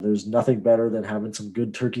there's nothing better than having some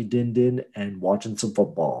good turkey din and watching some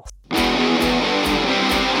football.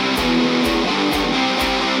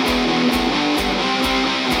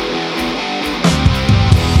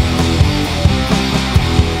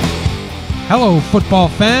 Hello, football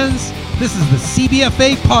fans. This is the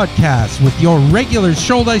CBFA podcast with your regular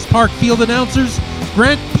Shouldice Park field announcers,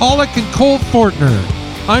 Grant Pollock and Cole Fortner.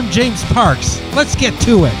 I'm James Parks. Let's get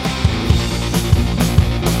to it.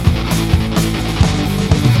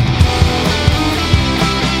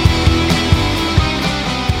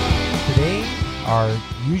 Today, our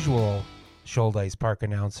usual Shouldice Park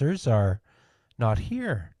announcers are not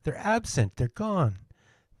here. They're absent. They're gone.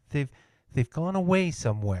 They've gone away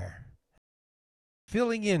somewhere.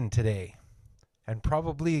 Filling in today, and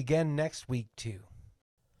probably again next week too,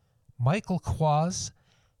 Michael Quaz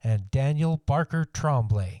and Daniel Barker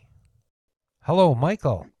Tremblay. Hello,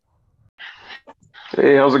 Michael.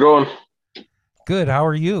 Hey, how's it going? Good, how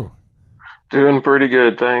are you? Doing pretty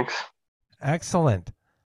good, thanks. Excellent.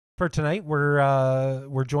 For tonight,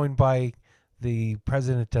 we're joined by the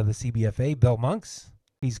president of the CBFA, Bill Monks.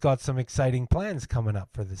 He's got some exciting plans coming up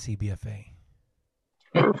for the CBFA.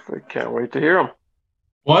 Perfect, can't wait to hear them.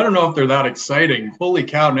 Well, I don't know if they're that exciting. Holy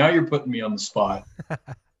cow, now you're putting me on the spot.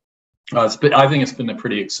 I think it's been a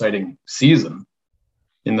pretty exciting season.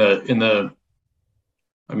 I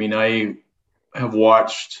have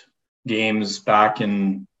watched games back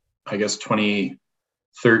in, I guess,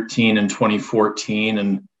 2013 and 2014,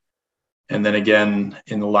 and then again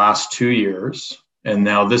in the last 2 years. And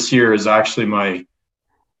now this year is actually my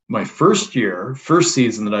first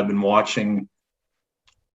season that I've been watching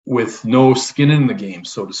with no skin in the game,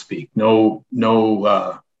 so to speak, no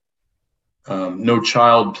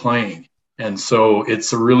child playing, and so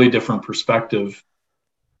it's a really different perspective,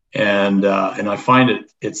 and I find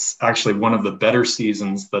it's actually one of the better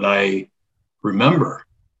seasons that I remember.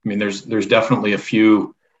 I mean, there's definitely a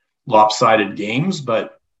few lopsided games,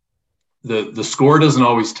 but the score doesn't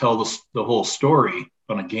always tell the whole story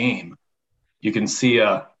on a game. You can see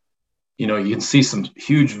some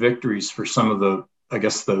huge victories for some of the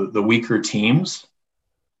weaker teams.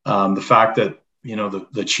 The fact that,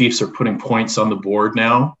 the Chiefs are putting points on the board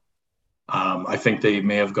now. I think they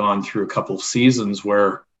may have gone through a couple of seasons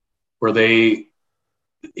where they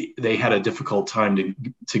had a difficult time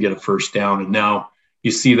to get a first down. And now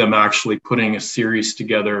you see them actually putting a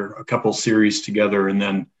couple series together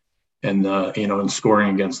and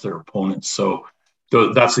scoring against their opponents. So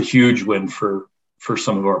that's a huge win for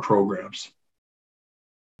some of our programs.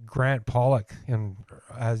 Grant Pollock, and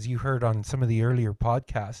as you heard on some of the earlier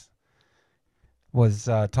podcasts, was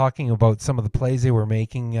talking about some of the plays they were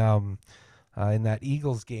making in that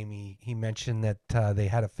Eagles game. He mentioned that they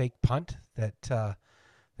had a fake punt that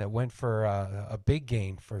went for a big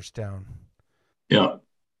gain, first down. Yeah,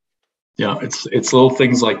 it's little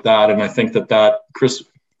things like that, and I think that Chris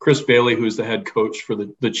Bailey, who's the head coach for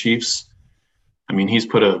the Chiefs, I mean, he's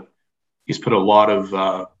put a lot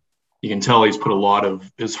of you can tell he's put a lot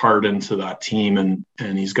of his heart into that team, and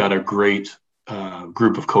he's got a great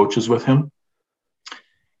group of coaches with him.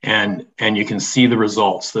 And you can see the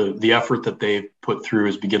results. The effort that they've put through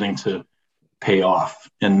is beginning to pay off.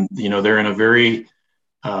 And, they're in a very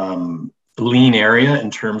lean area in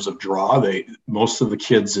terms of draw. Most of the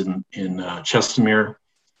kids in Chestermere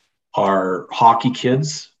are hockey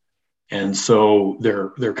kids. And so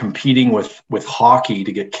they're competing with hockey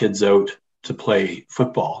to get kids out to play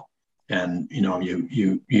football. And,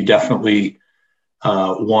 you definitely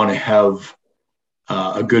want to have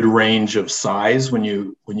a good range of size when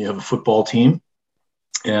you have a football team.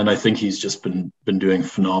 And I think he's just been doing a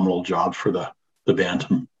phenomenal job for the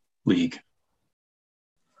Bantam League.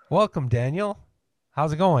 Welcome, Daniel.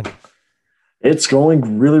 How's it going? It's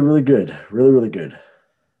going really, really good. Really, really good.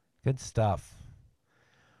 Good stuff.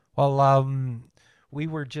 Well, we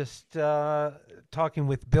were just talking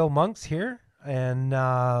with Bill Monks here, and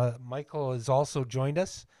Michael has also joined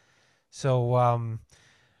us. So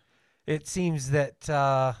it seems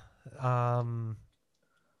that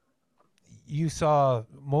you saw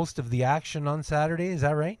most of the action on Saturday. Is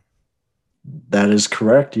that right? That is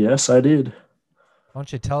correct. Yes, I did. Why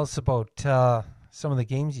don't you tell us about some of the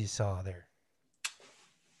games you saw there?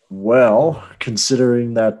 Well,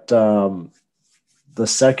 considering that the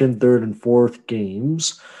second, third, and fourth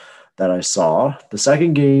games that I saw, the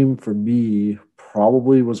second game for me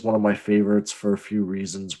probably was one of my favorites for a few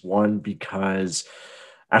reasons. One, because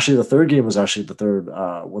actually the third game was actually the third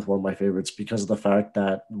with one of my favorites because of the fact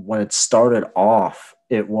that when it started off,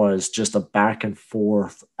 it was just a back and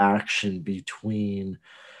forth action between,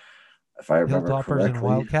 if I remember Hilltoppers correctly, and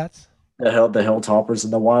Wildcats. The Hilltoppers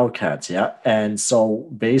and the Wildcats, yeah. And so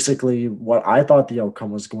basically, what I thought the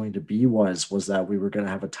outcome was going to be was that we were going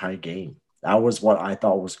to have a tie game. That was what I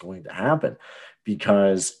thought was going to happen,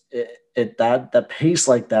 because that pace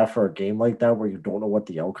like that for a game like that where you don't know what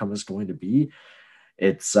the outcome is going to be,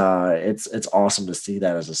 it's awesome to see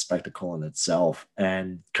that as a spectacle in itself.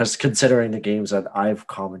 And because considering the games that I've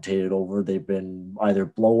commentated over, they've been either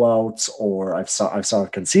blowouts or I've saw a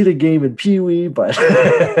conceded game in Pee Wee, but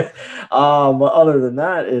other than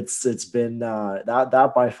that, it's been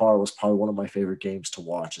that by far was probably one of my favorite games to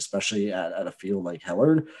watch, especially at a field like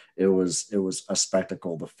Hillard. It was a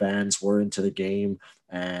spectacle. The fans were into the game,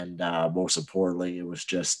 and most importantly, it was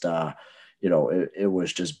just it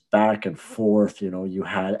was just back and forth. You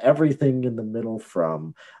had everything in the middle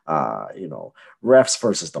from, refs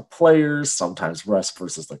versus the players, sometimes refs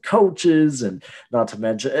versus the coaches. And not to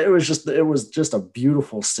mention, it was just a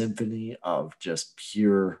beautiful symphony of just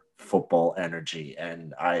pure football energy.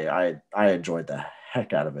 And I enjoyed the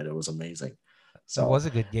heck out of it. It was amazing. So it was a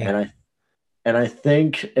good game. And I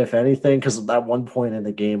think, if anything, because at that one point in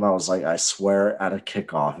the game, I was like, I swear, at a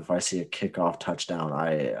kickoff, if I see a kickoff touchdown,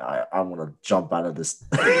 I'm gonna jump out of this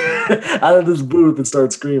out of this booth and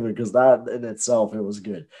start screaming, because that in itself, it was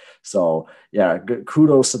good. So yeah, good,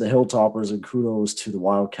 kudos to the Hilltoppers and kudos to the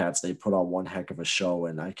Wildcats. They put on one heck of a show,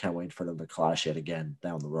 and I can't wait for them to clash yet again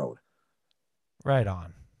down the road. Right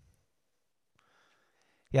on.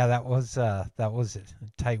 Yeah, that was a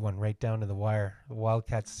tight one, right down to the wire. The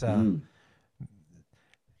Wildcats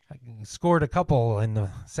scored a couple in the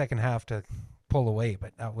second half to pull away,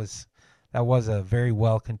 but that was a very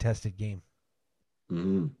well contested game.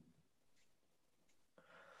 And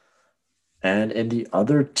in the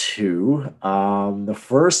other two, the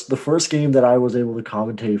first game that I was able to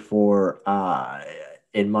commentate for,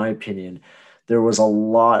 in my opinion, there was a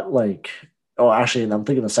lot like. Oh, actually, and I'm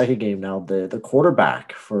thinking the second game now. The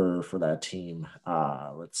quarterback for that team.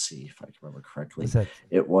 Let's see if I can remember correctly.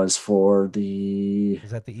 It was for the.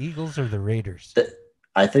 Is that the Eagles or the Raiders?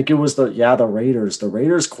 I think it was the Raiders. The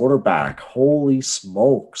Raiders quarterback. Holy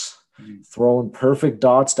smokes! Throwing perfect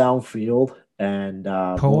dots downfield, and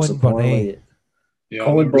Cohen Bonnet.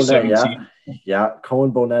 Cohen Bonnet,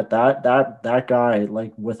 Cohen Bonnet. That guy,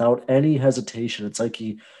 like, without any hesitation, it's like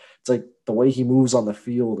the way he moves on the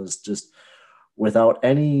field is just. Without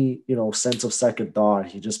any, sense of second thought,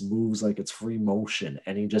 he just moves like it's free motion,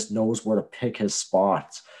 and he just knows where to pick his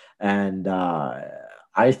spots. And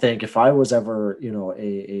I think if I was ever,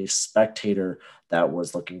 a spectator that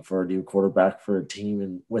was looking for a new quarterback for a team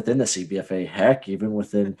and within the CBFA, heck, even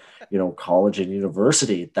within, college and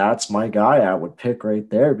university, that's my guy I would pick right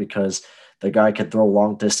there, because the guy can throw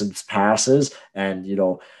long distance passes, and,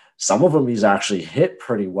 some of them he's actually hit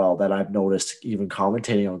pretty well, that I've noticed even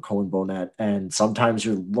commentating on Cohen Bonnet. And sometimes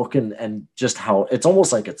you're looking and just how it's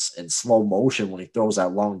almost like it's in slow motion when he throws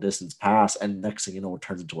that long distance pass, and next thing you know, it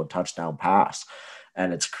turns into a touchdown pass,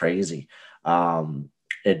 and it's crazy.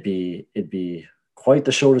 It'd be quite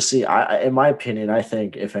the show to see. In my opinion, I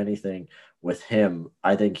think if anything with him,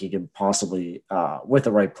 I think he can possibly, with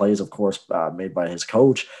the right plays, of course, made by his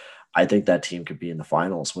coach, I think that team could be in the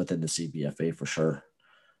finals within the CBFA for sure.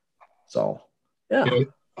 So, yeah.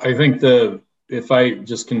 I think if I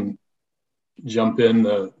just can jump in,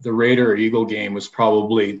 the Raider Eagle game was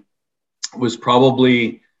probably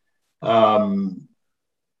it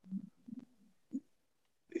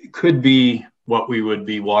could be what we would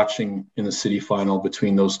be watching in the city final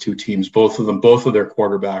between those two teams. Both of their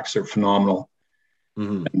quarterbacks are phenomenal.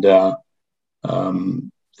 And the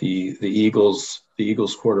Eagles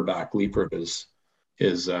quarterback Leipert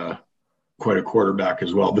is quite a quarterback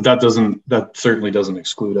as well, but that certainly doesn't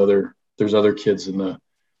exclude there's other kids in the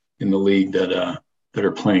league that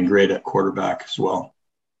are playing great at quarterback as well.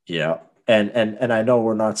 Yeah. And I know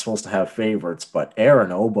we're not supposed to have favorites, but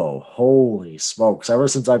Aaron Obo, holy smokes. Ever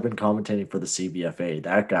since I've been commentating for the CBFA,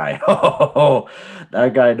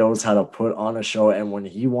 that guy knows how to put on a show. And when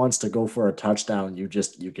he wants to go for a touchdown, you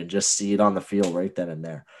can just see it on the field right then and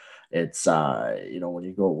there. It's when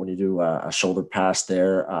you do a shoulder pass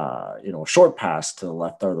there, a short pass to the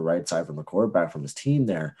left or the right side from the quarterback from his team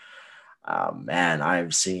there. Man,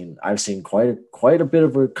 I've seen quite a bit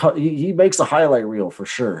of a cut. He makes a highlight reel for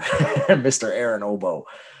sure, Mr. Aaron Obo.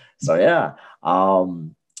 So yeah.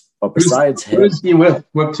 But besides him, who is he with?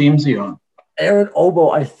 What team's he on? Aaron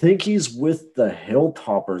Obo, I think he's with the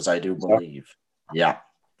Hilltoppers, I do believe. Yeah.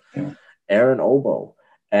 Aaron Obo.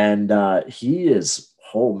 And he is,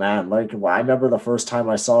 Oh man, like I remember the first time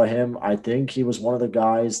I saw him, I think he was one of the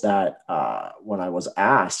guys that when I was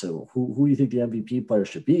asked who do you think the MVP player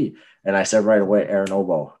should be, and I said right away Aaron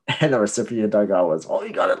Obo, and the recipient I got was, oh,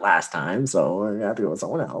 you got it last time, so I have to go with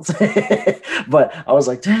someone else. But I was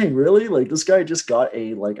like, dang, really? Like this guy just got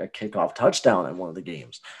a kickoff touchdown in one of the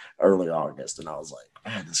games early August, and I was like,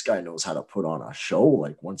 man, this guy knows how to put on a show.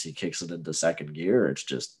 Like once he kicks it into second gear, it's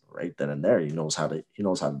just right then and there. He knows how to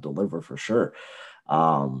deliver for sure.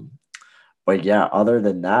 Um, but yeah, other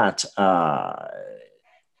than that,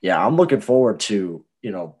 yeah, I'm looking forward to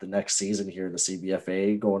the next season here, the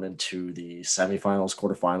CBFA going into the semifinals,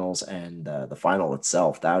 quarterfinals, and the final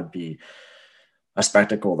itself. That would be a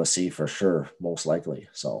spectacle to see for sure, most likely.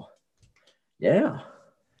 So, yeah.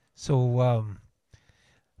 So,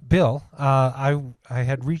 Bill, I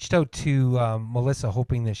had reached out to Melissa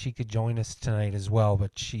hoping that she could join us tonight as well,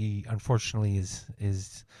 but she unfortunately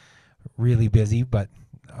is really busy. But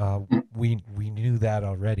we knew that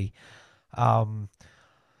already.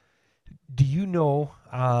 Do you know,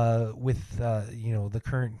 with the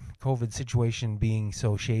current COVID situation being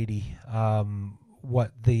so shady,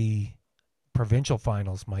 what the provincial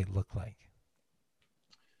finals might look like?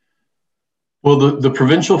 Well, the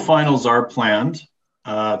provincial finals are planned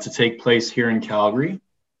to take place here in Calgary.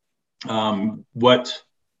 How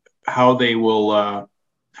they will,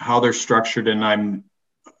 how they're structured, and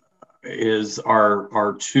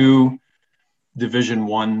our two Division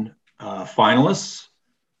One finalists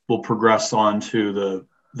will progress on to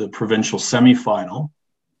the provincial semifinal,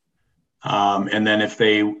 and then if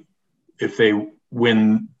they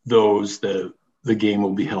win those, the game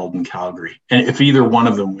will be held in Calgary. And if either one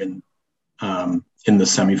of them win in the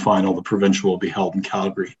semifinal, the provincial will be held in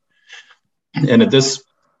Calgary. And at this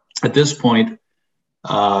point,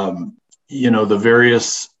 the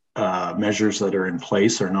various measures that are in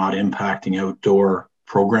place are not impacting outdoor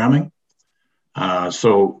programming.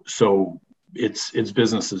 So it's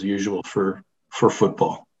business as usual for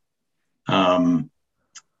football.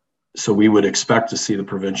 So we would expect to see the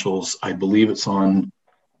provincials. I believe it's on.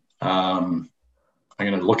 I'm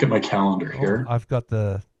going to look at my calendar here. I've got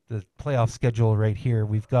the playoff schedule right here.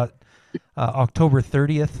 We've got October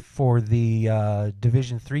 30th for the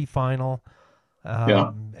Division 3 final,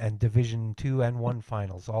 and Division 2 and 1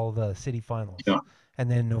 finals, all the city finals. Yeah. And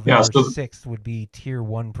then November 6th would be Tier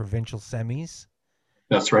 1 provincial semis.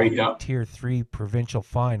 That's right, yeah. Tier 3 provincial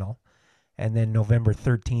final. And then November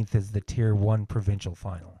 13th is the Tier 1 provincial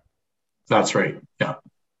final. That's right, yeah.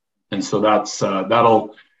 And so that's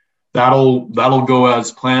that'll go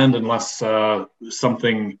as planned, unless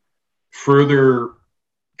something further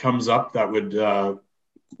comes up that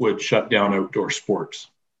would shut down outdoor sports.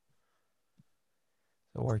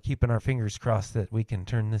 So we're keeping our fingers crossed that we can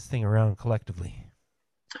turn this thing around collectively.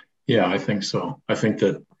 Yeah, I think so. I think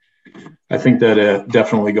that it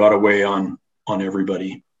definitely got away on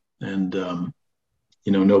everybody, and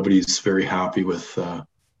nobody's very happy with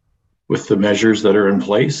the measures that are in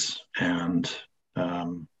place. And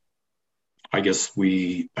I guess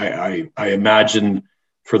I imagine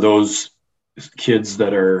for those kids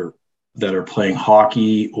that are playing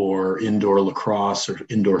hockey or indoor lacrosse or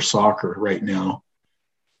indoor soccer right now,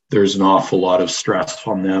 there's an awful lot of stress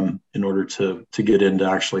on them in order to get in to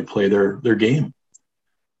actually play their game.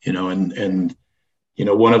 And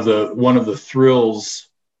one of the thrills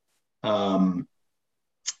of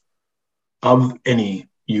any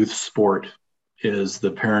youth sport is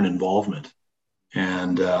the parent involvement.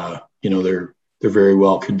 And there very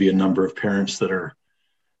well could be a number of parents that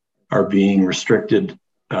are being restricted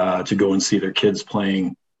to go and see their kids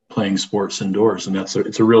playing sports indoors, and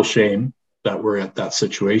it's a real shame that we're at that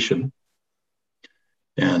situation.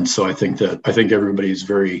 And so I think everybody's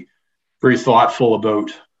very, very thoughtful about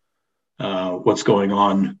what's going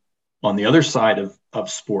on the other side of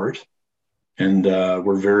sport, and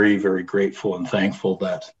we're very, very grateful and thankful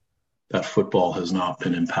that football has not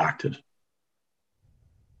been impacted.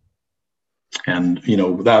 And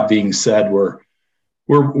that being said,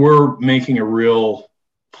 we're making a real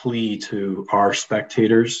plea to our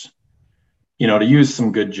spectators, to use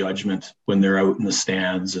some good judgment when they're out in the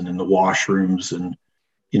stands and in the washrooms and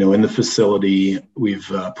in the facility. We've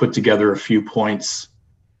put together a few points,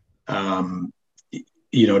 to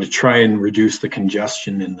try and reduce the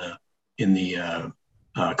congestion in the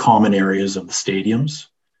common areas of the stadiums,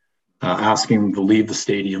 asking them to leave the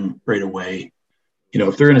stadium right away.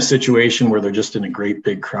 If they're in a situation where they're just in a great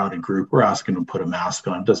big crowded group, we're asking them to put a mask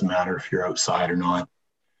on. It doesn't matter if you're outside or not.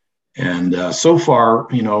 And so far,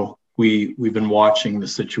 we've been watching the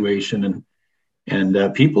situation,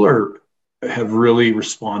 and people have really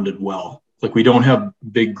responded well like we don't have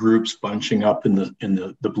big groups bunching up in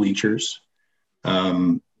the bleachers.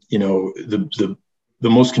 The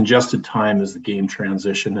most congested time is the game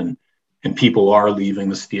transition, and people are leaving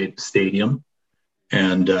the stadium,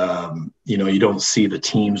 and you don't see the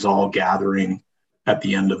teams all gathering at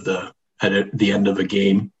the end of a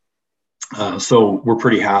game. So we're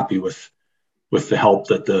pretty happy with the help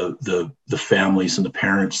that the families and the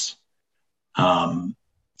parents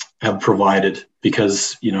have provided,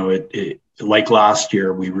 because it like last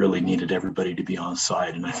year, we really needed everybody to be on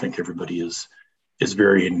side, and I think everybody is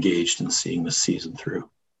very engaged in seeing the season through.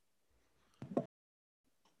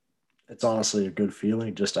 It's honestly a good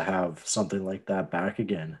feeling just to have something like that back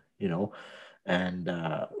again, and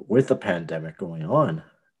with the pandemic going on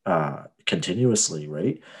continuously,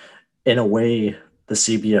 right? In a way, the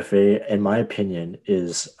CBFA, in my opinion,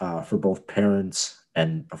 is for both parents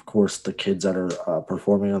and, of course, the kids that are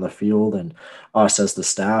performing on the field, and us as the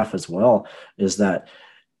staff as well, is that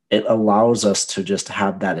it allows us to just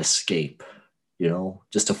have that escape,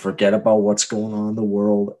 just to forget about what's going on in the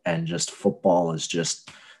world, and just football is just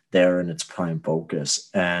there in its prime focus.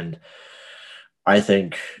 And I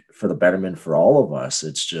think for the betterment for all of us,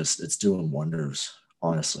 it's doing wonders.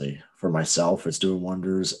 Honestly, for myself, it's doing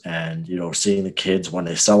wonders. And seeing the kids when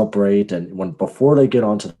they celebrate, and when before they get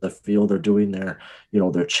onto the field, they're doing their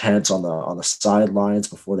their chants on the sidelines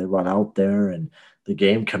before they run out there, and the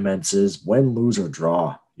game commences. Win, lose, or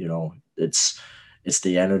draw, it's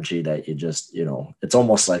the energy that you just it's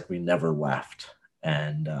almost like we never left.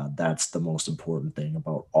 And that's the most important thing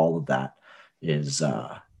about all of that, is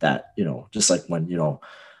that just like when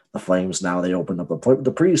the Flames, now they opened up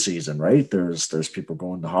the preseason, right? There's people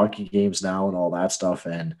going to hockey games now and all that stuff.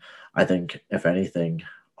 And I think, if anything,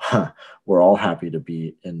 we're all happy to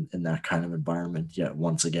be in that kind of environment yet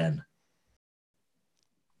once again.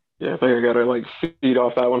 Yeah, I think I got to feed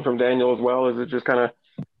off that one from Daniel as well, is it just kind of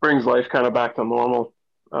brings life kind of back to normal.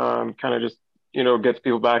 Kind of just, gets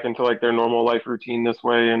people back into their normal life routine this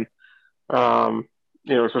way. And,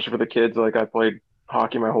 especially for the kids, I played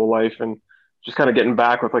hockey my whole life, and just kind of getting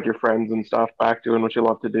back with your friends and stuff, back doing what you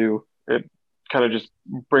love to do. It kind of just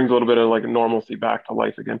brings a little bit of normalcy back to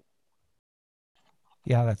life again.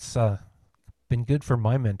 Yeah, that's been good for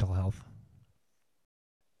my mental health.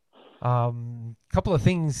 Couple of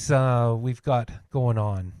things we've got going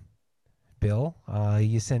on. Bill,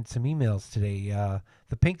 you sent some emails today.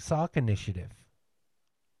 The Pink Sock Initiative.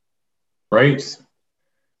 Right.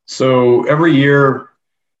 So every year,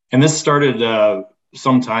 and this started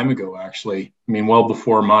some time ago, actually. I mean, well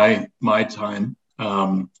before my time.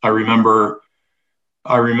 I remember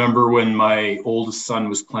when my oldest son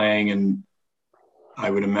was playing, and I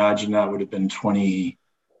would imagine that would have been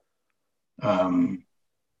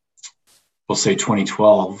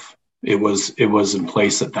 2012. It was in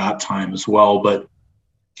place at that time as well, but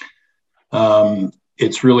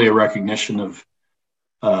it's really a recognition of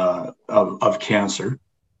cancer,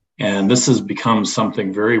 and this has become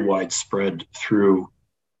something very widespread through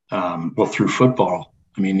football.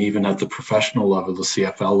 I mean, even at the professional level, the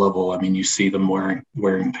CFL level, I mean, you see them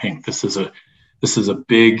wearing pink. This is a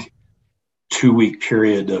big 2-week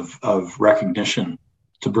period of recognition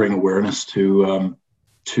to bring awareness to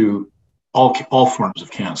all forms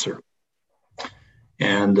of cancer.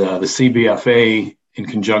 And the CBFA, in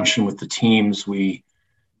conjunction with the teams, we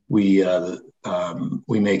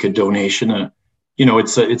make a donation.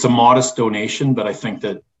 It's a modest donation, but I think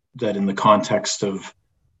that in the context of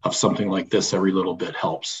something like this, every little bit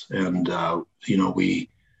helps. And we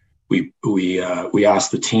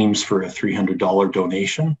ask the teams for a $300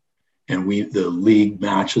 donation, and the league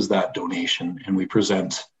matches that donation, and we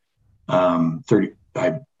present if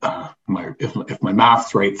my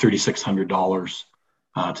math's right, $3,600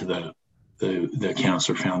 to the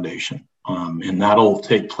Cancer Foundation, and that'll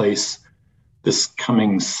take place this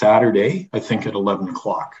coming Saturday, I think at 11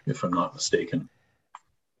 o'clock, if I'm not mistaken.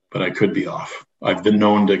 But I could be off. I've been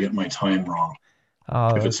known to get my time wrong.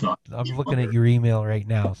 If it's not. I'm looking at your email right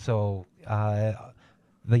now. So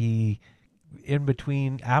the in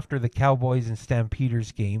between, after the Cowboys and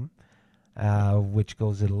Stampeders game, which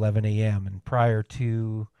goes at 11 a.m. and prior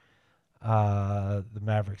to the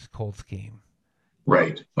Mavericks Colts game.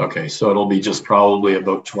 Right. Okay. So it'll be just probably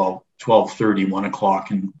about 12:30, 1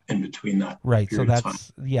 o'clock in between that. Right. So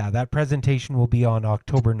that presentation will be on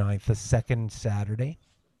October 9th, the second Saturday.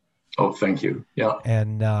 Oh, thank you. Yeah.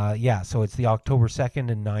 And so it's the October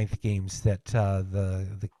 2nd and 9th games that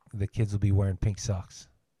the kids will be wearing pink socks.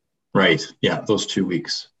 Right. Yeah. Those 2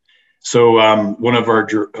 weeks. So one of our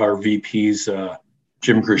VPs,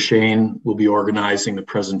 Jim Grishane, will be organizing the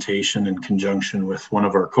presentation in conjunction with one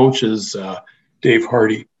of our coaches, Dave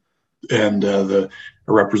Hardy. a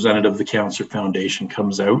representative of the Cancer Foundation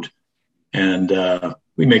comes out, and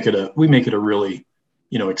we make it a really,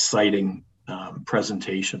 exciting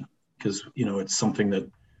presentation, because it's something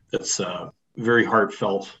that's very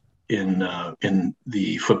heartfelt in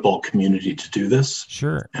the football community to do this.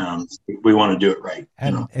 Sure. We want to do it right.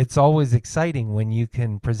 And it's always exciting when you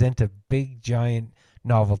can present a big giant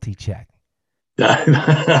novelty check.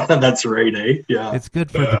 That's right, eh? Yeah. It's good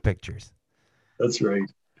for the pictures. That's right.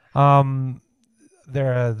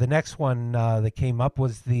 The next one that came up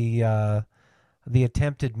was the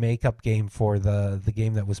attempted makeup game for the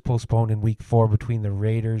game that was postponed in week 4 between the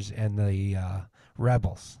Raiders and the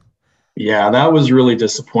Rebels. Yeah, that was really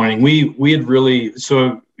disappointing. We had really,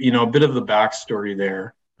 so a bit of the backstory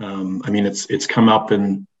there. It's come up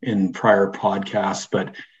in prior podcasts,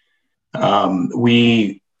 but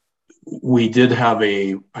we did have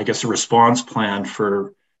a response plan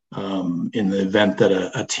for in the event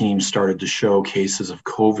that a team started to show cases of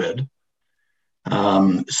COVID.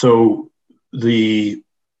 So the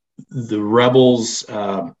Rebels,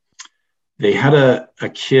 they had a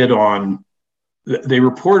kid on. They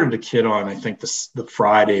reported a kid on, I think, the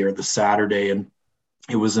Friday or the Saturday, and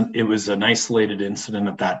it was an isolated incident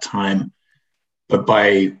at that time. But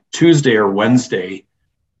by Tuesday or Wednesday,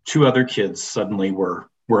 2 other kids suddenly were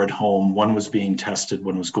at home. One was being tested,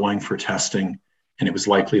 one was going for testing, and it was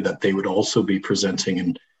likely that they would also be presenting.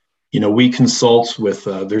 And we consult with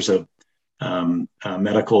there's a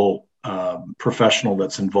medical professional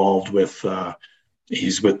that's involved with.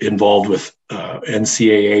 He's involved with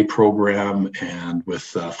NCAA program and with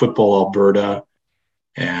Football Alberta,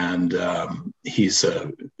 and he's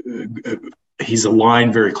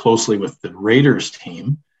aligned very closely with the Raiders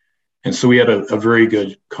team, and so we had a very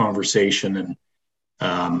good conversation,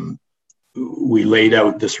 and we laid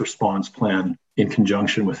out this response plan in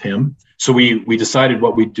conjunction with him. So we decided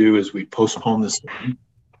what we'd do is we'd postpone this game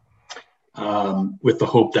with the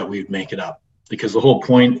hope that we'd make it up, because the whole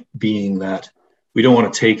point being that we don't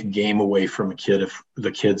want to take a game away from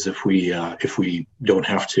kids if we don't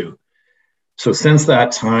have to. So since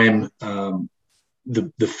that time,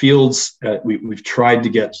 the fields we've tried to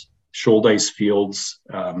get Shouldice fields.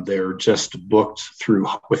 They're just booked through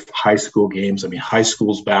with high school games. High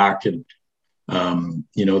school's back, and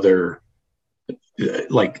they're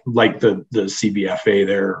like the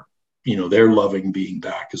CBFA. They're loving being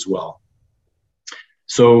back as well.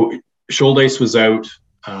 So Shouldice was out.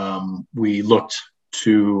 We looked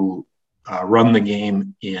to run the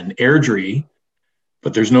game in Airdrie,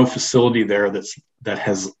 but there's no facility there that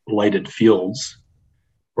has lighted fields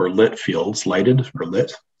or lit fields, lighted or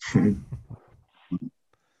lit.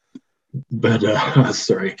 But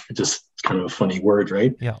sorry, just kind of a funny word,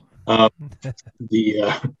 right? Yeah.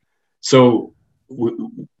 So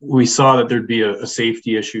we saw that there'd be a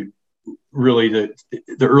safety issue. Really, the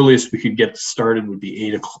earliest we could get started would be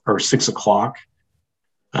 8 o'clock or 6 o'clock.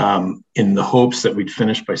 In the hopes that we'd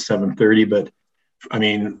finish by 7:30, but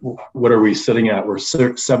what are we sitting at? We're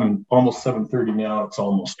almost 7:30 now. It's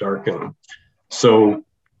almost dark out. So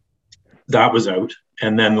that was out.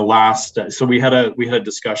 And then the last, so we had a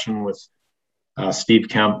discussion with Steve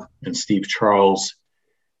Kemp and Steve Charles,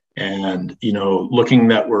 and looking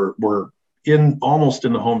that we're almost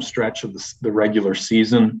in the home stretch of the regular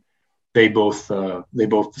season. They both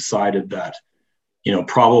decided that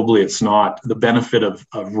probably it's not the benefit of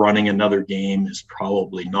running another game is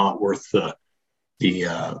probably not worth the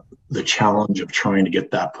challenge of trying to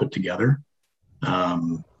get that put together.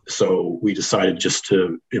 So we decided just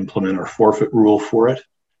to implement our forfeit rule for it.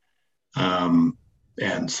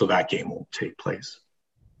 And so that game won't take place.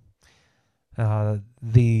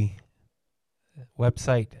 The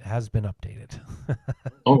website has been updated.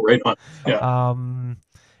 Oh, right on. Yeah.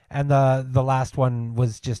 And the last one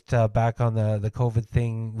was just back on the COVID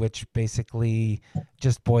thing, which basically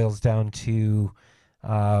just boils down to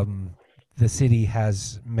the city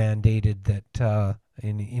has mandated that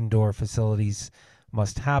in indoor facilities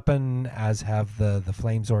must happen, as have the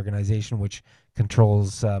Flames organization, which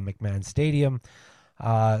controls McMahon Stadium.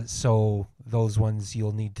 So those ones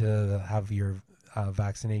you'll need to have your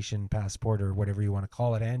vaccination passport or whatever you want to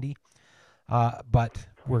call it, Andy. But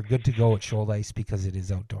we're good to go at Shouldice because it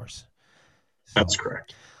is outdoors. So, that's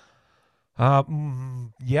correct.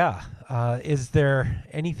 Yeah. Is there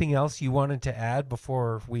anything else you wanted to add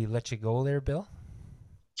before we let you go there, Bill?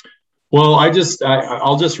 Well,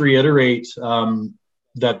 I'll just reiterate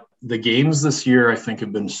that the games this year I think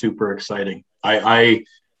have been super exciting. I've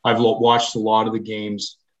watched a lot of the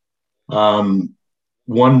games.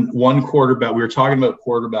 One quarterback, we were talking about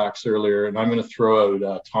quarterbacks earlier, and I'm going to throw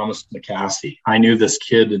out Thomas McCaskey. I knew this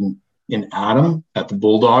kid in in Adam at the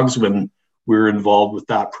Bulldogs when we were involved with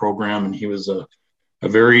that program, and he was a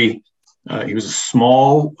very he was a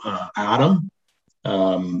small Adam,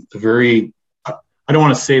 a very I don't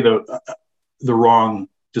want to say the wrong,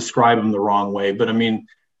 describe him the wrong way, but I mean,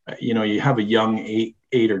 you have a young 8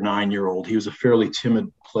 or 9 year old. He was a fairly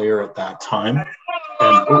timid player at that time,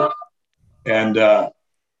 and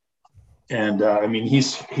I mean,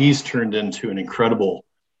 he's turned into an incredible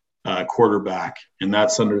quarterback, and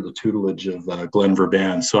that's under the tutelage of Glenn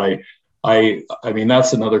Verban. So I mean,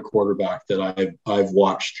 that's another quarterback that I've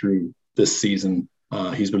watched through this season.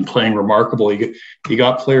 He's been playing remarkable. He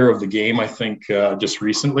got player of the game, I think, just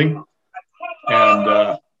recently.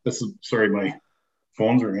 And sorry, my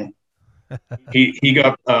phone's ringing. He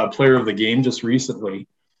got player of the game just recently,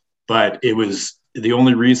 but it was the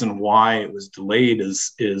only reason why it was delayed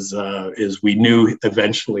is we knew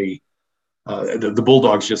eventually the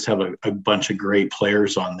Bulldogs just have a bunch of great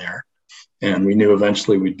players on there, and we knew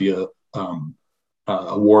eventually we'd be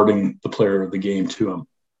awarding the player of the game to him.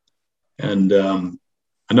 And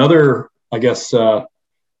another, I guess,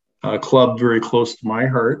 club very close to my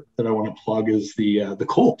heart that I want to plug is the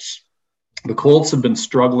Colts. The Colts have been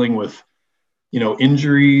struggling with,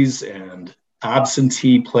 injuries and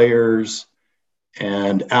absentee players,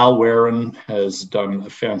 and Al Warren has done a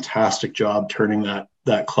fantastic job turning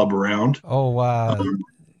that club around.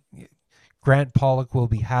 Grant Pollock will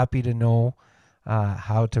be happy to know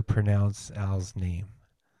how to pronounce Al's name.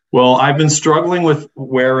 Well, I've been struggling with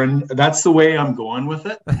Warren. That's the way I'm going with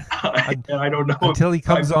it. I don't know. Until he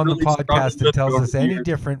comes on the podcast and tells us any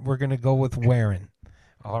different, we're going to go with Warren.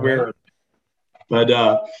 All right.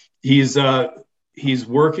 But he's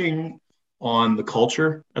working on the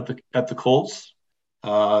culture at the Colts.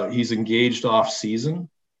 He's engaged off season,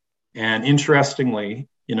 and interestingly,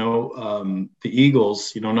 the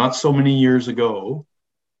Eagles. Not so many years ago,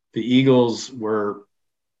 the Eagles were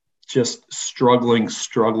just struggling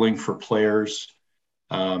for players,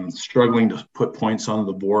 struggling to put points on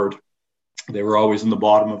the board. They were always in the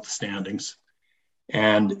bottom of the standings,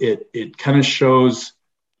 and it kind of shows,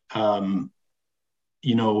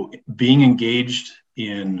 being engaged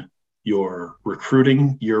in your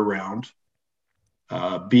recruiting year round,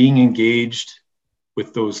 being engaged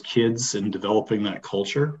with those kids and developing that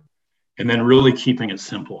culture, and then really keeping it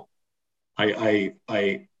simple. I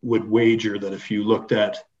would wager that if you looked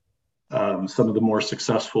at some of the more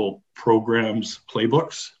successful programs'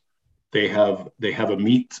 playbooks, they have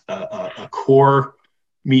a core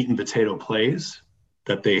meat and potato plays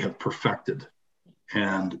that they have perfected,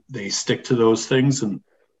 and they stick to those things, and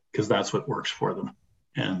because that's what works for them,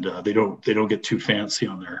 and they don't get too fancy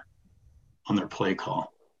on their play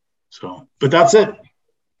call. So, but that's it.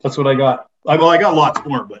 That's what I got. I got lots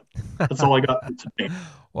more, but that's all I got for today.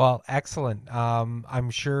 Well, excellent. I'm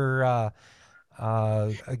sure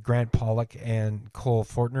Grant Pollock and Cole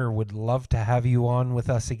Fortner would love to have you on with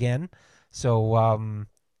us again. So,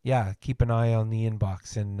 keep an eye on the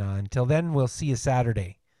inbox. And until then, we'll see you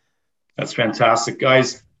Saturday. That's fantastic,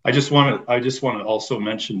 guys. I just want to also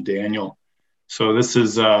mention Daniel. So this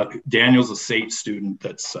is Daniel's a SAIT student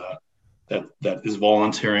that is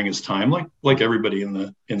volunteering his time, like everybody in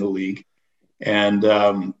the league. And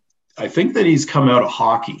I think that he's come out of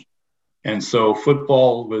hockey. And so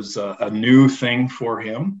football was a new thing for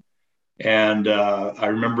him. And I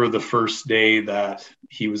remember the first day that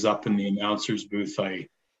he was up in the announcer's booth, I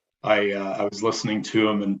was listening to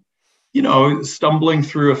him and, stumbling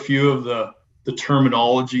through a few of the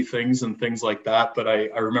terminology things and things like that. But I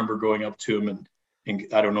remember going up to him and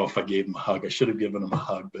I don't know if I gave him a hug. I should have given him a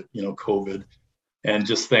hug, but, COVID, and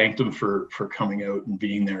just thanked him for coming out and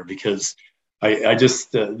being there, because I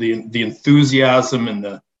just the enthusiasm and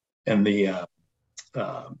the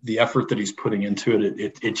effort that he's putting into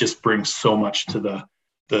it just brings so much to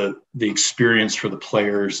the experience for the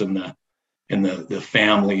players and the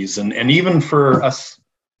families and even for us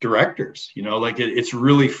directors. It's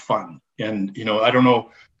really fun. And I don't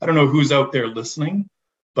know who's out there listening,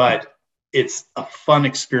 but it's a fun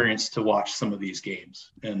experience to watch some of these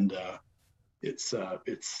games, and it's a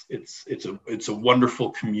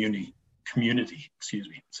wonderful community. Excuse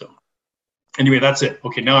me. So anyway, that's it.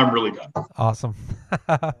 Okay, now I'm really done. Awesome.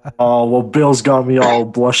 Oh, well, Bill's got me all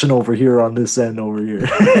blushing over here on this end over here.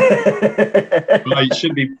 Well, you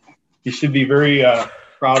should be very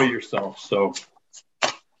proud of yourself. So.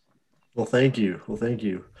 Well, thank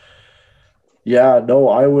you. Yeah, no,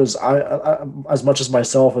 I as much as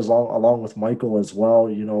myself, along with Michael as well,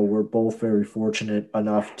 we're both very fortunate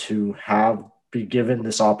enough to have be given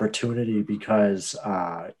this opportunity because,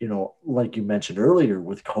 like you mentioned earlier,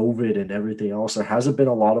 with COVID and everything else, there hasn't been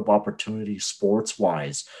a lot of opportunity sports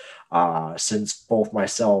wise since both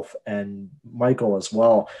myself and Michael as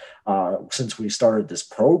well, since we started this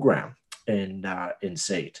program in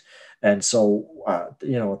SAIT. And so,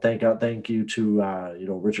 thank you to,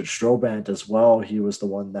 Richard Strobant as well. He was the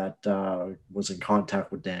one that was in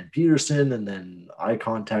contact with Dan Peterson, and then I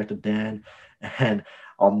contacted Dan. And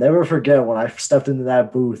I'll never forget when I stepped into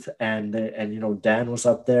that booth and Dan was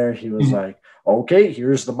up there. He was like, "Okay,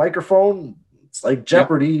 here's the microphone. It's like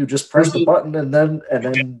Jeopardy. You just press the button and then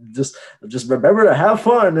just remember to have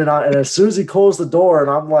fun." And as soon as he closed the door,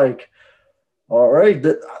 and I'm like, "All right,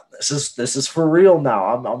 this is for real now.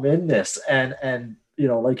 I'm in this." And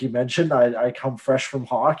like you mentioned, I come fresh from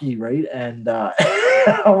hockey, right? And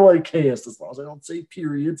I'm like, hey, as long as I don't say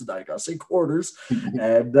periods, and I gotta say quarters,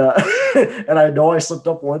 and and I know I slipped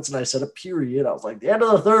up once and I said a period. I was like, the end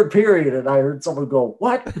of the third period, and I heard someone go,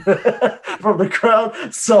 "What?" from the crowd.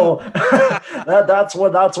 So that's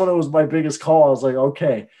when it was my biggest call. I was like,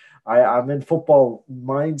 okay. I'm in football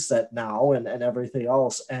mindset now and everything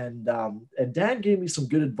else. And Dan gave me some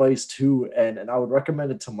good advice too. And I would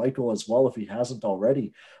recommend it to Michael as well if he hasn't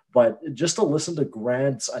already. But just to listen to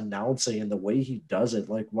Grant's announcing and the way he does it,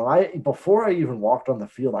 like before I even walked on the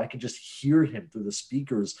field, I could just hear him through the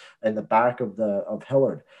speakers in the back of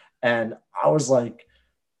Hillard. And I was like,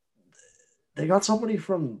 they got somebody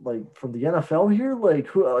from the NFL here. Like,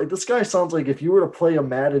 who? Like, this guy sounds like if you were to play a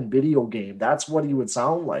Madden video game, that's what he would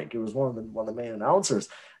sound like. It was one of the main announcers.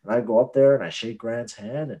 And I go up there and I shake Grant's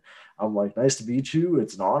hand and I'm like, "Nice to meet you.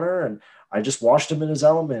 It's an honor." And I just watched him in his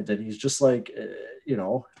element, and he's just like,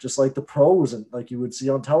 just like the pros and like you would see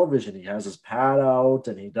on television. He has his pad out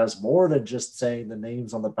and he does more than just saying the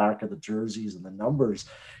names on the back of the jerseys and the numbers.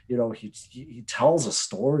 He tells a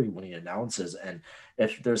story when he announces. And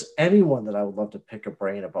if there's anyone that I would love to pick a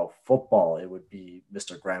brain about football, it would be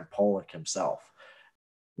Mr. Grant Pollock himself.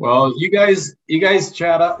 Well, you guys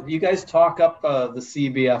chat up. You guys talk up the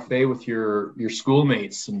CBFA with your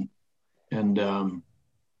schoolmates and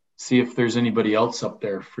see if there's anybody else up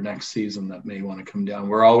there for next season that may want to come down.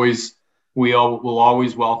 Will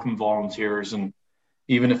always welcome volunteers, and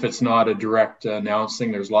even if it's not a direct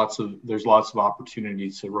announcing, there's lots of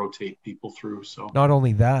opportunities to rotate people through. So not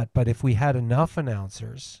only that, but if we had enough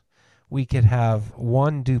announcers, we could have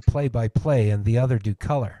one do play-by-play and the other do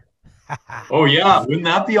color. Oh yeah, wouldn't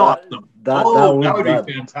that be awesome? That would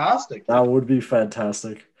be fantastic. That would be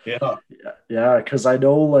fantastic. Yeah, because I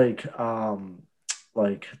know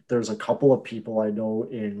like there's a couple of people I know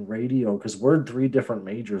in radio, because we're in 3 different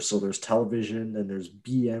majors. So there's television, and there's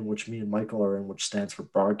BN, which me and Michael are in, which stands for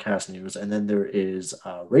broadcast news, and then there is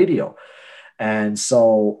radio. And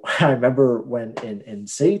so I remember when in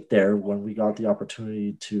SAIT there, when we got the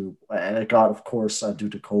opportunity to, and it got, of course, due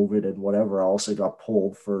to COVID and whatever else, it got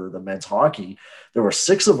pulled for the men's hockey. There were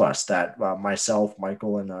 6 of us that myself,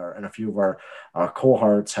 Michael, and a few of our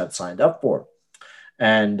cohorts had signed up for.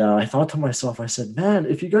 And I thought to myself, I said, man,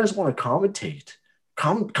 if you guys want to commentate,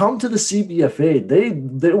 come to the CBFA.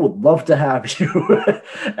 They would love to have you.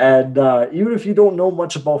 And even if you don't know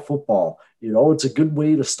much about football, it's a good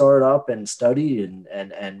way to start up and study and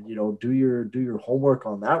do your homework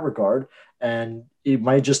on that regard. And it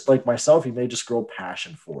might, just like myself, you may just grow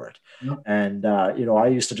passion for it. Yep. And I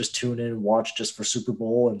used to just tune in and watch just for Super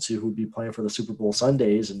Bowl and see who'd be playing for the Super Bowl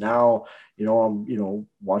Sundays. And now, I'm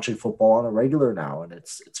watching football on a regular now, and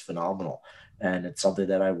it's phenomenal. And it's something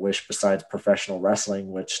that I wish, besides professional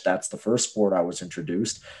wrestling, which that's the first sport I was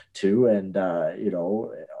introduced to. And,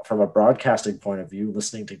 from a broadcasting point of view,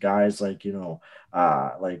 listening to guys like Vince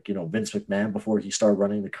McMahon before he started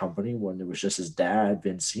running the company, when it was just his dad,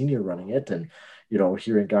 Vince Sr., running it. And,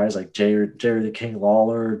 hearing guys like Jerry the King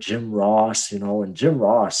Lawler, Jim Ross, and Jim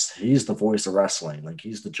Ross, he's the voice of wrestling. Like,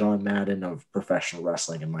 he's the John Madden of professional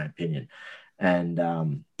wrestling, in my opinion. And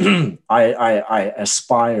I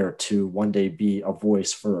aspire to one day be a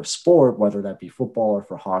voice for a sport, whether that be football or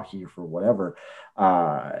for hockey or for whatever.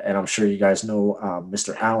 And I'm sure you guys know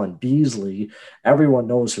Mr. Alan Beasley. Everyone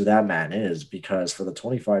knows who that man is, because for the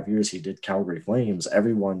 25 years he did Calgary Flames,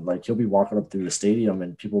 everyone, like, he'll be walking up through the stadium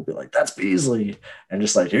and people will be like, "That's Beasley," and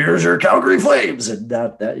just like, "Here's your Calgary Flames," and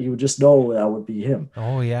that you would just know that would be him.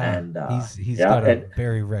 Oh yeah, and he's got a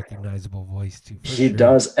very recognizable voice too. He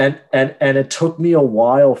does, and it took me a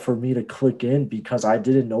while for me to click in, because I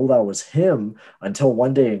didn't know that was him until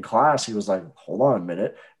one day in class he was like, "Hold on a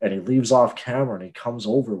minute," and he leaves off camera and he comes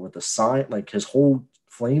over with a sign, like his whole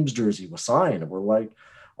Flames jersey was signed, and we're like,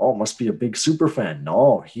 "Oh, must be a big super fan."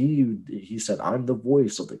 No, he said, "I'm the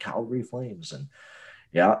voice of the Calgary Flames," and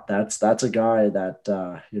Yeah, that's a guy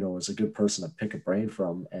that is a good person to pick a brain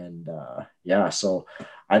from, and yeah, so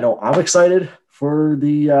I know I'm excited for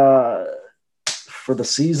the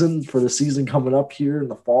season coming up here in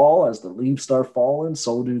the fall as the leaves start falling.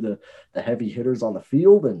 So do the heavy hitters on the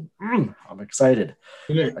field, and I'm excited.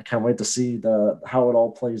 I can't wait to see the how it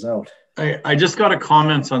all plays out. I just got a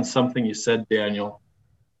comment on something you said, Daniel.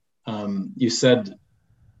 You said,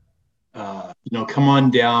 come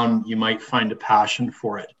on down. You might find a passion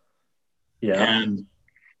for it. Yeah. And,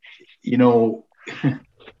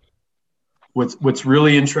 what's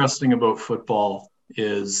really interesting about football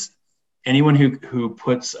is anyone who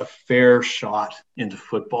puts a fair shot into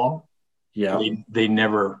football, Yeah. they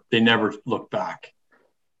never look back.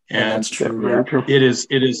 And that's true. Yeah. It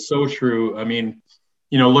is so true. I mean,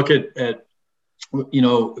 look at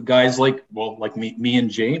guys like me and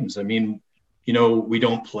James. I mean, we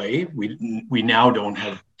don't play. We now don't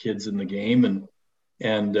have kids in the game,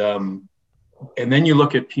 and then you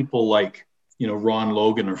look at people like Ron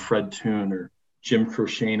Logan or Fred Toone or Jim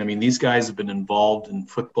Crochane. I mean, these guys have been involved in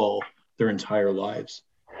football their entire lives.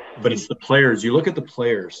 But it's the players. You look at the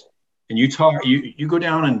players, and you go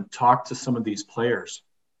down and talk to some of these players,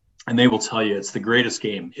 and they will tell you it's the greatest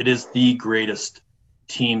game. It is the greatest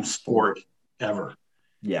team sport ever.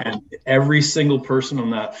 Yeah. And every single person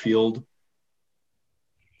on that field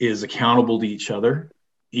is accountable to each other.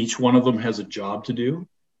 Each one of them has a job to do.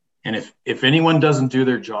 And if anyone doesn't do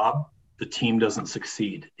their job, the team doesn't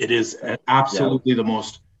succeed. It is absolutely the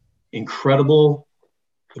most incredible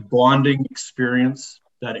bonding experience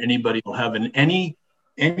that anybody will have. And any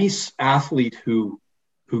athlete who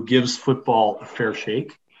gives football a fair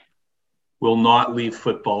shake will not leave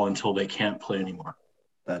football until they can't play anymore.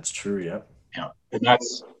 That's true. Yeah. Yeah. And that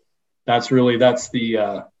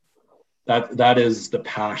is the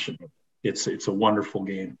passion. It's a wonderful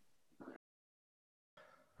game.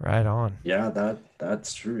 Right on. Yeah,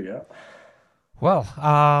 that's true. Yeah. Well,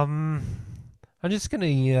 I'm just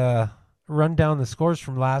gonna run down the scores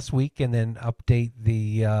from last week and then update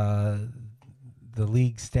the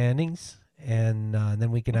league standings, and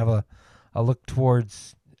then we can have a look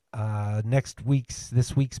towards this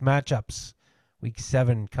week's matchups. Week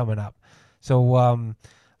 7 coming up. So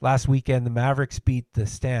last weekend the Mavericks beat the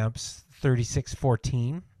Stamps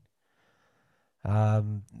 36-14.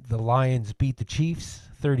 The Lions beat the Chiefs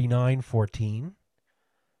 39-14.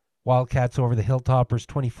 Wildcats over the Hilltoppers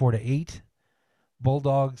 24-8.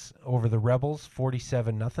 Bulldogs over the Rebels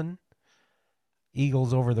 47-0.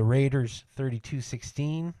 Eagles over the Raiders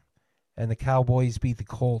 32-16. And the Cowboys beat the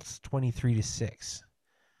Colts 23-6.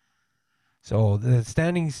 So the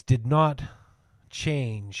standings did not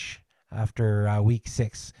change after week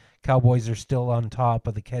 6. Cowboys are still on top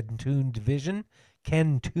of the Ken Toone division.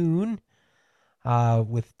 Ken Toone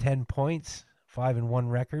with 10 points,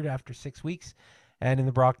 5-1 record after 6 weeks. And in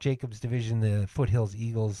the Brock Jacobs division, the Foothills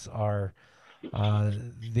Eagles are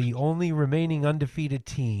the only remaining undefeated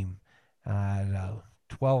team at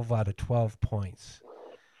 12 out of 12 points.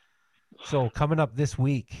 So coming up this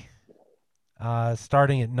week,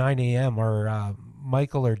 starting at 9 a.m., are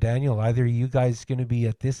Michael or Daniel, either of you guys going to be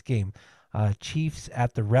at this game? Chiefs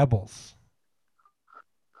at the Rebels.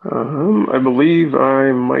 I believe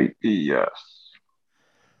I might be, yes.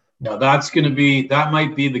 Now that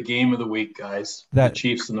might be the game of the week, guys. The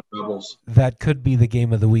Chiefs and the Rebels. That could be the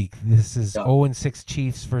game of the week. This is 0-6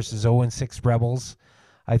 Chiefs versus 0-6 Rebels.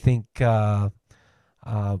 I think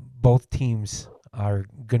both teams are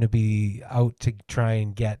going to be out to try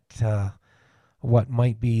and get what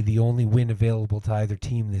might be the only win available to either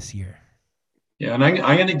team this year. Yeah, and I'm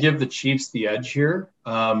going to give the Chiefs the edge here.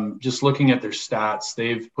 Just looking at their stats,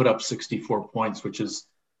 they've put up 64 points, which is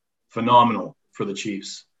phenomenal for the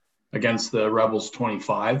Chiefs against the Rebels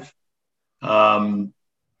 25. I'm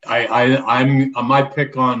my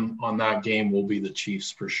pick on that game will be the Chiefs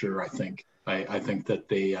for sure. I think think that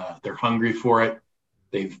they're hungry for it.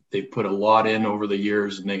 They've put a lot in over the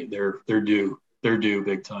years, and they're due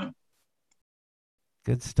big time.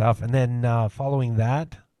 Good stuff. And then following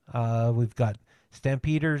that, we've got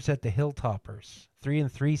Stampeders at the Hilltoppers.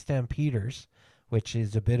 3-3 Stampeders, which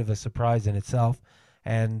is a bit of a surprise in itself,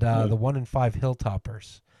 and the 1-5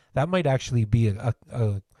 Hilltoppers. That might actually be a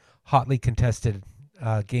hotly contested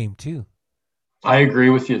game too. I agree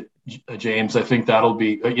with you, James. I think that'll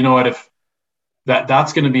be. You know what? If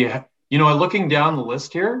that's going to be. Looking down the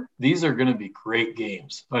list here, these are going to be great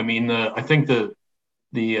games. I mean, I think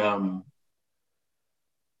these are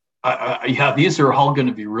all going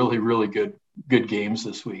to be really, really good games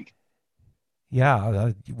this week.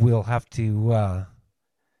 Yeah, we'll have to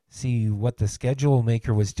see what the schedule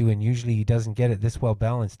maker was doing. Usually he doesn't get it this well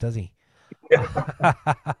balanced, does he?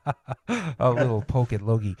 A little poke at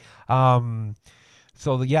Logie.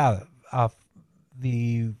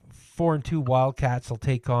 The 4-2 Wildcats will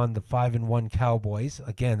take on the 5-1 Cowboys.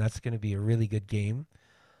 Again, that's going to be a really good game.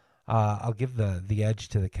 I'll give the edge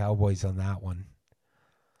to the Cowboys on that one.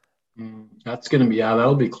 That's going to be,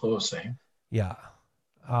 that'll be close, eh? Yeah.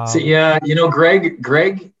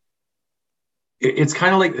 Greg, it's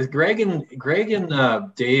kind of like Greg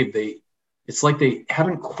and Dave, it's like they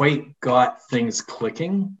haven't quite got things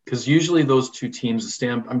clicking, because usually those two teams,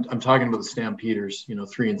 I'm talking about the Stampeders,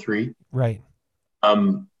 3-3. Right.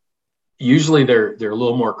 Usually they're a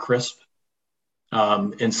little more crisp.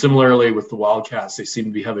 And similarly with the Wildcats, they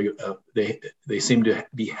seem to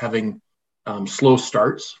be having slow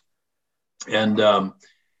starts. And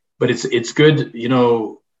but it's good,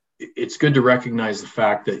 it's good to recognize the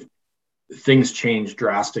fact that things change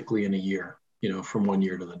drastically in a year, from one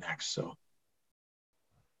year to the next. So.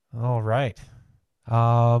 All right.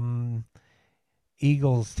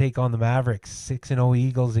 Eagles take on the Mavericks. 6-0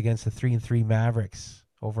 Eagles against the 3-3 Mavericks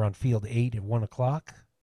over on field 8 at 1:00.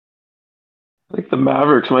 I think the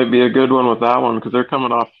Mavericks might be a good one with that one because they're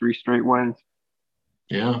coming off 3 straight wins.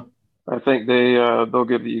 Yeah. I think they'll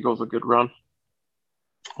give the Eagles a good run.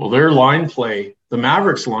 Well, their line play, the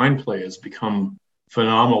Mavericks line play has become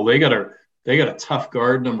phenomenal. They got a tough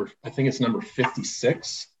guard I think it's number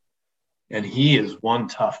 56. And he is one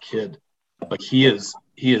tough kid. Like he is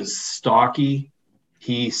stocky.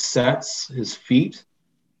 He sets his feet,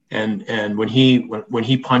 and when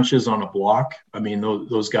he punches on a block, I mean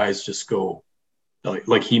those guys just go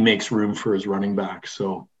like he makes room for his running back.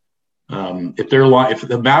 So if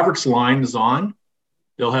the Mavericks line is on,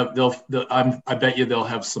 I bet you they'll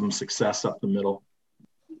have some success up the middle.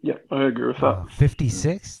 Yeah, I agree with that.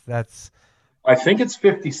 56. I think it's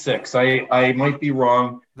 56. I might be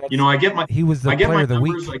wrong. He was the player of the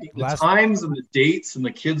week. I get the times and the dates and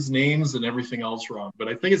the kids' names and everything else wrong, but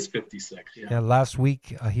I think it's 56. Yeah. Last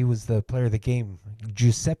week he was the player of the game,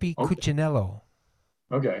 Giuseppe Cuccinello.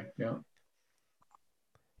 Okay. Yeah.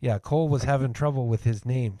 Yeah, Cole was having trouble with his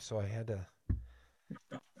name, so I had to.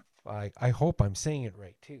 I hope I'm saying it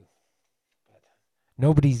right too. But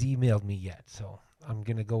nobody's emailed me yet, so I'm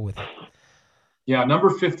gonna go with it. Yeah, number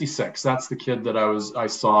 56. That's the kid that I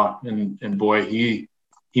saw, and boy, he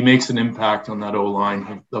makes an impact on that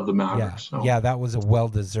O-line of the Mavericks. Yeah, yeah, that was a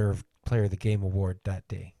well-deserved Player of the Game award that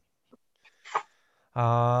day.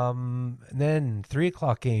 And then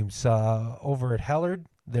 3:00 games over at Hellard.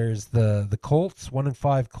 There's the Colts,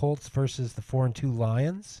 1-5 Colts versus the 4-2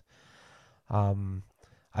 Lions.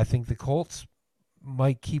 I think the Colts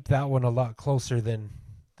might keep that one a lot closer than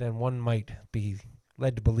one might be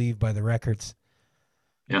led to believe by the records.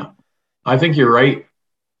 Yeah, I think you're right.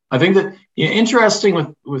 I think that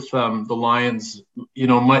interesting with the Lions.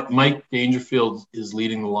 Mike Dangerfield is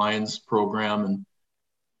leading the Lions program,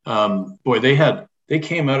 and boy, they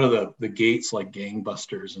came out of the gates like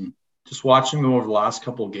gangbusters. And just watching them over the last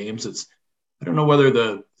couple of games, I don't know whether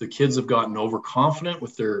the kids have gotten overconfident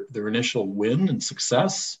with their initial win and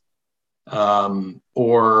success,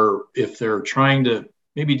 or if they're trying to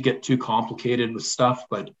maybe get too complicated with stuff,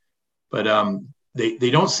 but they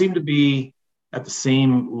don't seem to be at the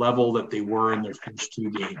same level that they were in their first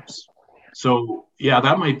 2 games. So yeah,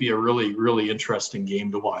 that might be a really, really interesting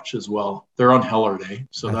game to watch as well. They're on Hellard,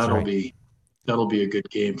 so that'll be a good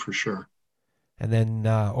game for sure. And then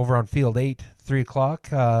over on field 8,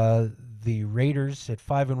 3:00, the Raiders at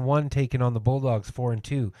 5-1 taking on the Bulldogs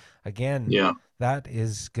 4-2. Again, yeah, that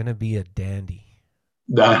is going to be a dandy.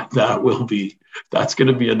 That's going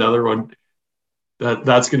to be another one.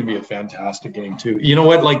 That's going to be a fantastic game too. You know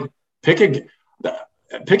what? Like pick a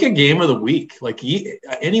game of the week. Like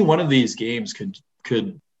any one of these games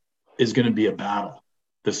is going to be a battle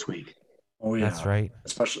this week. Oh yeah, that's right.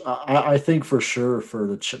 Especially, I think for sure for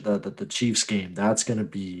the Chiefs game, that's going to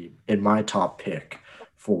be in my top pick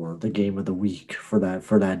for the game of the week for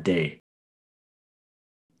that day.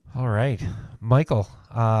 All right, Michael,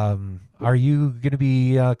 are you going to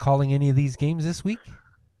be calling any of these games this week?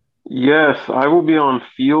 Yes, I will be on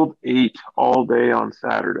field 8 all day on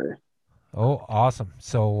Saturday. Oh, awesome.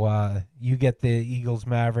 So you get the Eagles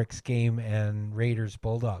Mavericks game and Raiders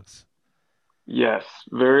Bulldogs. Yes,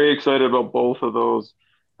 very excited about both of those.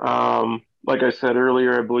 Like I said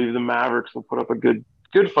earlier, I believe the Mavericks will put up a good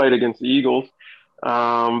fight against the Eagles.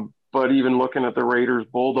 But even looking at the Raiders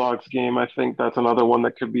Bulldogs game, I think that's another one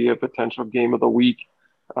that could be a potential game of the week.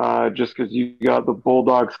 Just because you got the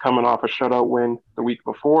Bulldogs coming off a shutout win the week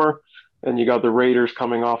before, and you got the Raiders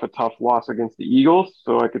coming off a tough loss against the Eagles.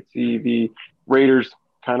 So I could see the Raiders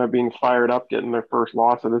kind of being fired up, getting their first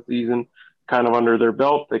loss of the season, kind of under their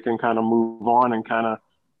belt, they can kind of move on and kind of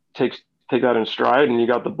take that in stride. And you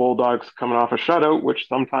got the Bulldogs coming off a shutout, which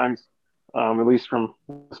sometimes, at least from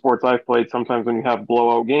the sports I've played, sometimes when you have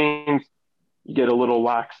blowout games, you get a little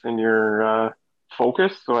lax in your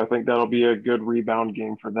focus. So I think that'll be a good rebound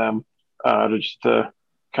game for them to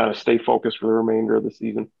kind of stay focused for the remainder of the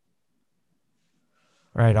season.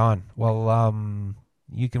 Right on. Well,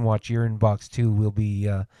 you can watch your inbox too. We'll be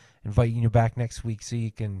inviting you back next week so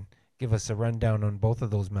you can give us a rundown on both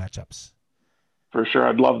of those matchups. For sure.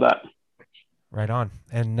 I'd love that. Right on.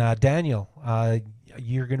 And Daniel,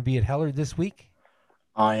 you're going to be at Hellard this week?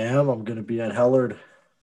 I am. I'm going to be at Hellard.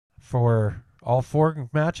 For all 4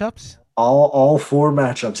 matchups? All 4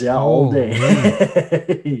 matchups, yeah, all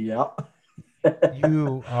day. Yeah.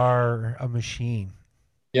 You are a machine.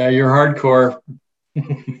 Yeah, you're hardcore.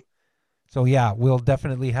 So yeah, we'll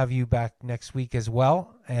definitely have you back next week as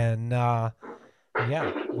well, and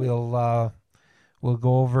we'll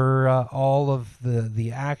go over all of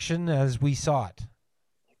the action as we saw it.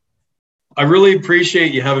 I really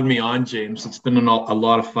appreciate you having me on, James. It's been a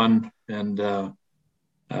lot of fun, and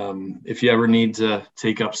if you ever need to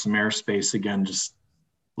take up some airspace again, just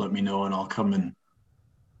let me know, and I'll come in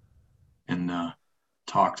and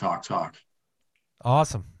talk.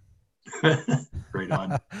 Awesome. Right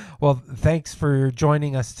on. Well, thanks for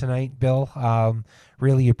joining us tonight, Bill.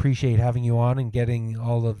 Really appreciate having you on and getting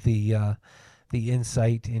all of the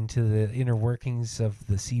insight into the inner workings of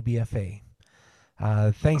the CBFA.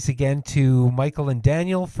 Thanks again to Michael and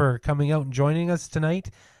Daniel for coming out and joining us tonight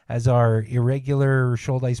as our irregular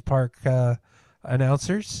Shoaldice Park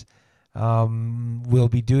announcers. We'll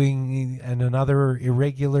be doing another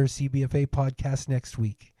irregular CBFA podcast next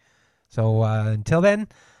week. So until then,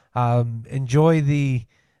 enjoy the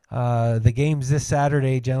games this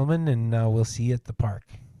Saturday, gentlemen, and we'll see you at the park.